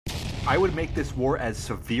I would make this war as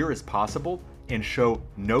severe as possible and show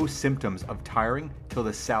no symptoms of tiring till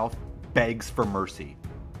the South begs for mercy.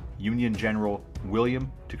 Union General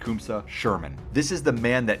William Tecumseh Sherman. This is the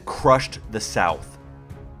man that crushed the South.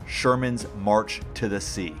 Sherman's March to the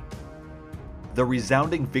Sea. The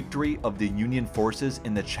resounding victory of the Union forces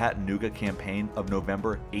in the Chattanooga campaign of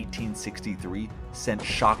November 1863 sent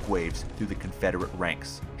shockwaves through the Confederate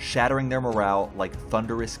ranks, shattering their morale like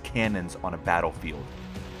thunderous cannons on a battlefield,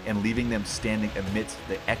 and leaving them standing amidst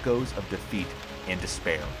the echoes of defeat and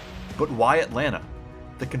despair. But why Atlanta?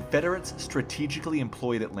 The Confederates strategically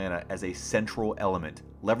employed Atlanta as a central element,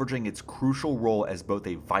 leveraging its crucial role as both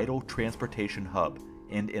a vital transportation hub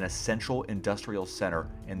and an essential industrial center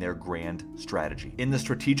in their grand strategy. In the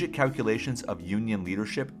strategic calculations of Union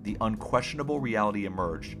leadership, the unquestionable reality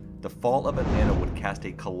emerged. The fall of Atlanta would cast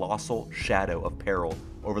a colossal shadow of peril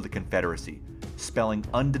over the Confederacy, spelling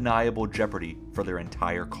undeniable jeopardy for their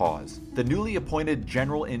entire cause. The newly appointed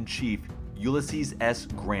General-in-Chief Ulysses S.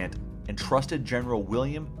 Grant entrusted General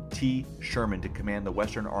William T. Sherman to command the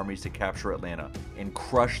Western armies to capture Atlanta and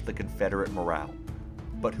crush the Confederate morale.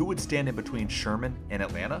 But who would stand in between Sherman and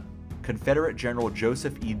Atlanta? Confederate General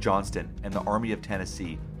Joseph E. Johnston and the Army of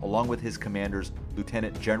Tennessee, along with his commanders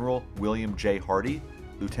Lieutenant General William J. Hardee,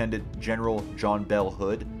 Lieutenant General John Bell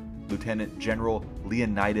Hood, Lieutenant General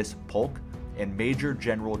Leonidas Polk, and Major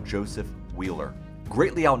General Joseph Wheeler.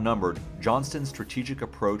 Greatly outnumbered, Johnston's strategic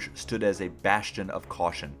approach stood as a bastion of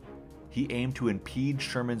caution. He aimed to impede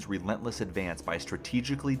Sherman's relentless advance by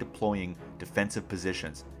strategically deploying defensive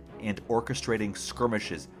positions and orchestrating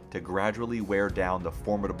skirmishes to gradually wear down the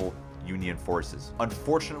formidable Union forces.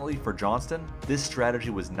 Unfortunately for Johnston, this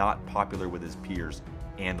strategy was not popular with his peers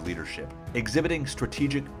and leadership. Exhibiting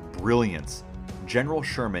strategic brilliance, General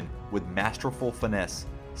Sherman, with masterful finesse,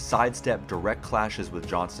 sidestepped direct clashes with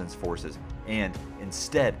Johnston's forces and,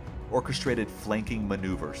 instead, orchestrated flanking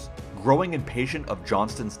maneuvers. Growing impatient of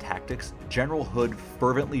Johnston's tactics, General Hood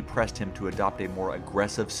fervently pressed him to adopt a more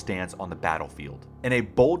aggressive stance on the battlefield. In a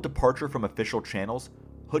bold departure from official channels,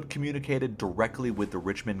 Hood communicated directly with the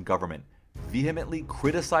Richmond government, vehemently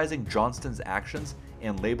criticizing Johnston's actions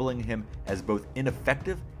and labeling him as both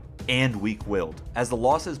ineffective and weak-willed. As the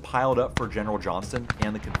losses piled up for General Johnston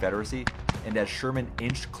and the Confederacy, and as Sherman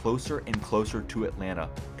inched closer and closer to Atlanta,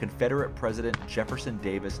 Confederate President Jefferson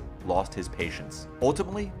Davis lost his patience.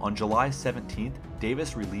 Ultimately, on July 17th,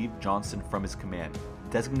 Davis relieved Johnston from his command,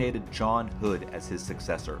 designated John Hood as his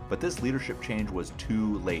successor. But this leadership change was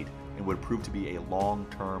too late and would prove to be a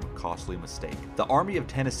long-term costly mistake. The Army of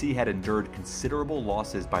Tennessee had endured considerable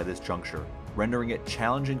losses by this juncture, rendering it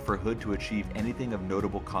challenging for Hood to achieve anything of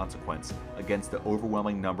notable consequence against the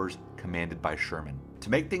overwhelming numbers commanded by Sherman. To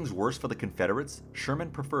make things worse for the Confederates, Sherman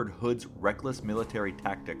preferred Hood's reckless military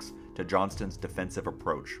tactics to Johnston's defensive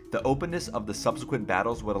approach. The openness of the subsequent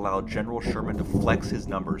battles would allow General Sherman to flex his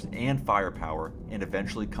numbers and firepower and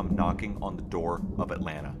eventually come knocking on the door of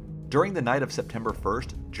Atlanta. During the night of September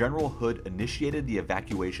 1st, General Hood initiated the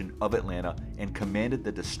evacuation of Atlanta and commanded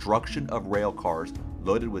the destruction of rail cars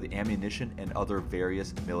loaded with ammunition and other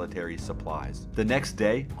various military supplies. The next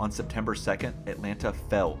day, on September 2nd, Atlanta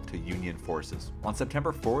fell to Union forces. On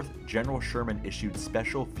September 4th, General Sherman issued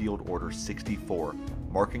Special Field Order 64,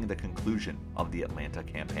 marking the conclusion of the Atlanta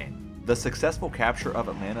campaign. The successful capture of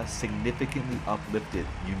Atlanta significantly uplifted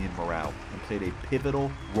Union morale and played a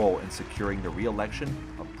pivotal role in securing the re-election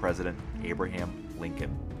of President Abraham Lincoln.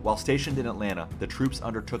 While stationed in Atlanta, the troops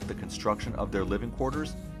undertook the construction of their living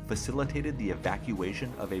quarters, facilitated the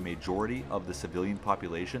evacuation of a majority of the civilian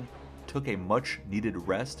population, took a much-needed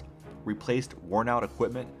rest, replaced worn-out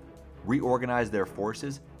equipment, reorganized their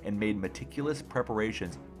forces, and made meticulous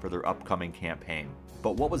preparations for their upcoming campaign.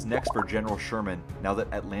 But what was next for General Sherman now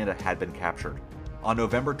that Atlanta had been captured? On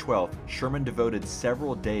November 12th, Sherman devoted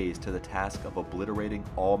several days to the task of obliterating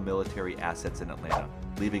all military assets in Atlanta,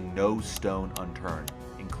 leaving no stone unturned,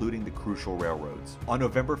 including the crucial railroads. On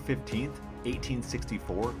November 15th,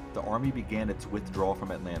 1864, the Army began its withdrawal from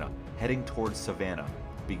Atlanta, heading towards Savannah,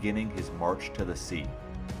 beginning his march to the sea.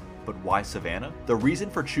 But why Savannah? The reason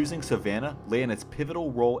for choosing Savannah lay in its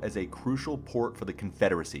pivotal role as a crucial port for the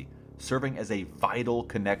Confederacy, serving as a vital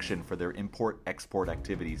connection for their import-export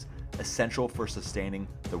activities, essential for sustaining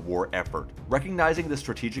the war effort. Recognizing the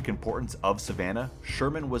strategic importance of Savannah,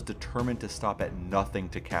 Sherman was determined to stop at nothing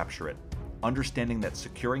to capture it, understanding that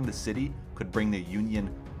securing the city could bring the Union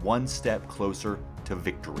one step closer to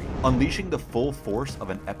victory. Unleashing the full force of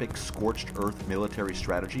an epic scorched earth military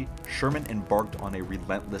strategy, Sherman embarked on a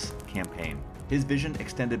relentless campaign. His vision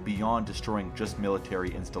extended beyond destroying just military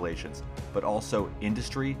installations, but also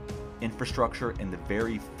industry, infrastructure, and the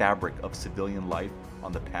very fabric of civilian life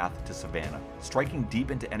on the path to Savannah. Striking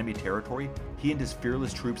deep into enemy territory, he and his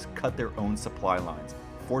fearless troops cut their own supply lines,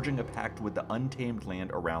 forging a pact with the untamed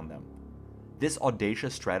land around them. This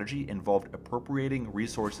audacious strategy involved appropriating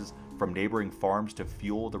resources from neighboring farms to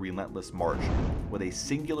fuel the relentless march, with a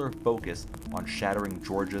singular focus on shattering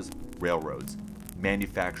Georgia's railroads,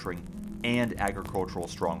 manufacturing, and agricultural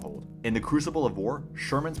stronghold. In the crucible of war,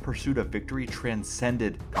 Sherman's pursuit of victory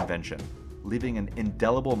transcended convention, leaving an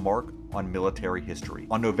indelible mark on military history.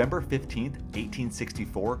 On November 15,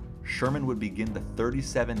 1864, Sherman would begin the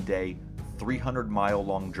 37-day,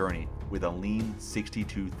 300-mile-long journey with a lean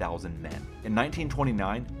 62,000 men. In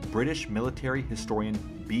 1929, British military historian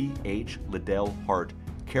B.H. Liddell Hart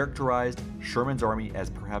characterized Sherman's army as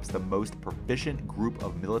perhaps the most proficient group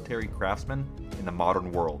of military craftsmen in the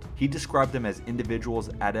modern world. He described them as individuals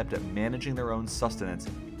adept at managing their own sustenance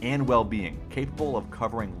and well-being, capable of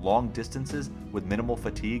covering long distances with minimal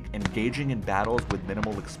fatigue, engaging in battles with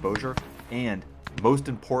minimal exposure, and, most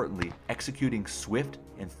importantly, executing swift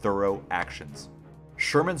and thorough actions.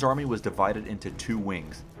 Sherman's army was divided into two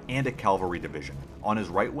wings and a cavalry division. On his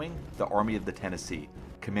right wing, the Army of the Tennessee,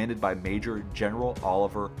 commanded by Major General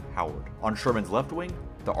Oliver Howard. On Sherman's left wing,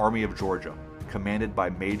 the Army of Georgia, commanded by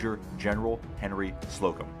Major General Henry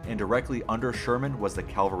Slocum. And directly under Sherman was the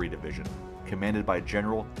Cavalry Division, commanded by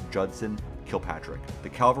General Judson Kilpatrick. The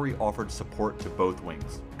cavalry offered support to both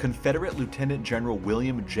wings. Confederate Lieutenant General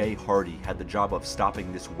William J. Hardee had the job of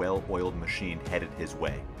stopping this well-oiled machine headed his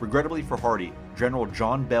way. Regrettably for Hardee, General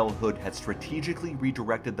John Bell Hood had strategically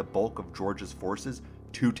redirected the bulk of Georgia's forces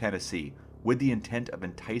to Tennessee, with the intent of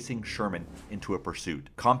enticing Sherman into a pursuit.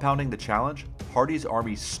 Compounding the challenge, Hardee's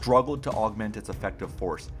army struggled to augment its effective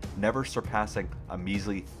force, never surpassing a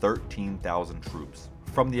measly 13,000 troops.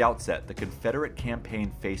 From the outset, the Confederate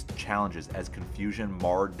campaign faced challenges as confusion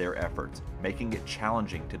marred their efforts, making it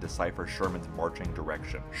challenging to decipher Sherman's marching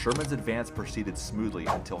direction. Sherman's advance proceeded smoothly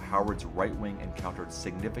until Howard's right wing encountered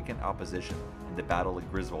significant opposition in the Battle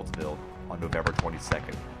of Griswoldsville on November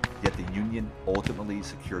 22nd. Yet the Union ultimately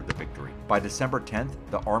secured the victory. By December 10th,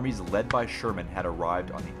 the armies led by Sherman had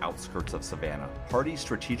arrived on the outskirts of Savannah. Hardee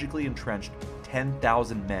strategically entrenched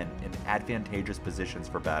 10,000 men in advantageous positions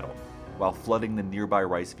for battle, while flooding the nearby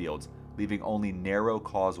rice fields, leaving only narrow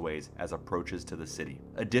causeways as approaches to the city.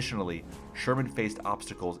 Additionally, Sherman faced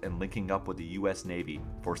obstacles in linking up with the U.S. Navy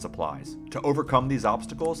for supplies. To overcome these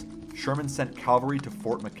obstacles, Sherman sent cavalry to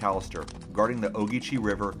Fort McAllister, guarding the Ogeechee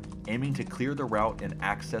River, aiming to clear the route and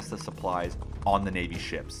access the supplies on the Navy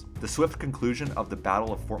ships. The swift conclusion of the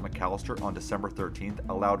Battle of Fort McAllister on December 13th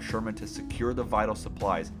allowed Sherman to secure the vital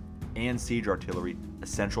supplies and siege artillery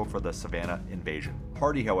essential for the Savannah invasion.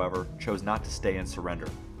 Hardee, however, chose not to stay and surrender.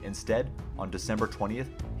 Instead, on December 20th,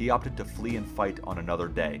 he opted to flee and fight on another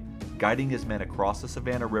day, guiding his men across the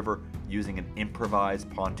Savannah River using an improvised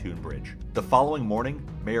pontoon bridge. The following morning,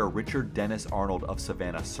 Mayor Richard Dennis Arnold of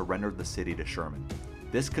Savannah surrendered the city to Sherman.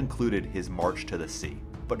 This concluded his march to the sea.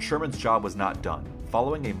 But Sherman's job was not done.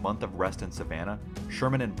 Following a month of rest in Savannah,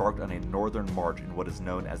 Sherman embarked on a northern march in what is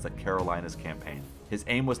known as the Carolinas Campaign. His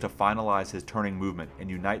aim was to finalize his turning movement and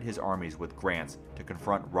unite his armies with Grant's to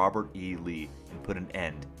confront Robert E. Lee and put an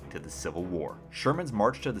end to the Civil War. Sherman's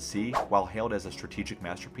march to the sea, while hailed as a strategic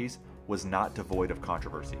masterpiece, was not devoid of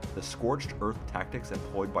controversy. The scorched earth tactics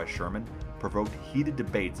employed by Sherman provoked heated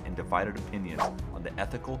debates and divided opinions on the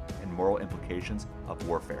ethical and moral implications of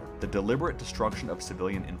warfare. The deliberate destruction of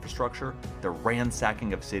civilian infrastructure, the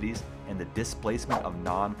ransacking of cities, and the displacement of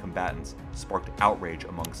non-combatants sparked outrage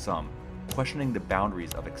among some, questioning the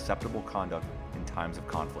boundaries of acceptable conduct in times of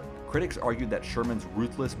conflict. Critics argued that Sherman's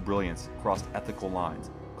ruthless brilliance crossed ethical lines,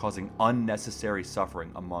 causing unnecessary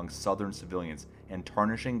suffering among Southern civilians and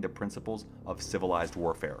tarnishing the principles of civilized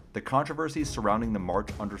warfare. The controversies surrounding the march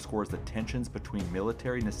underscores the tensions between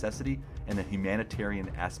military necessity and the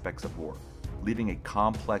humanitarian aspects of war, leaving a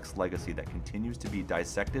complex legacy that continues to be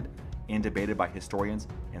dissected and debated by historians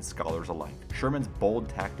and scholars alike. Sherman's bold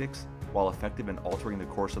tactics, while effective in altering the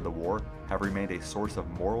course of the war, have remained a source of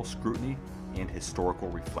moral scrutiny and historical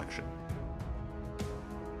reflection.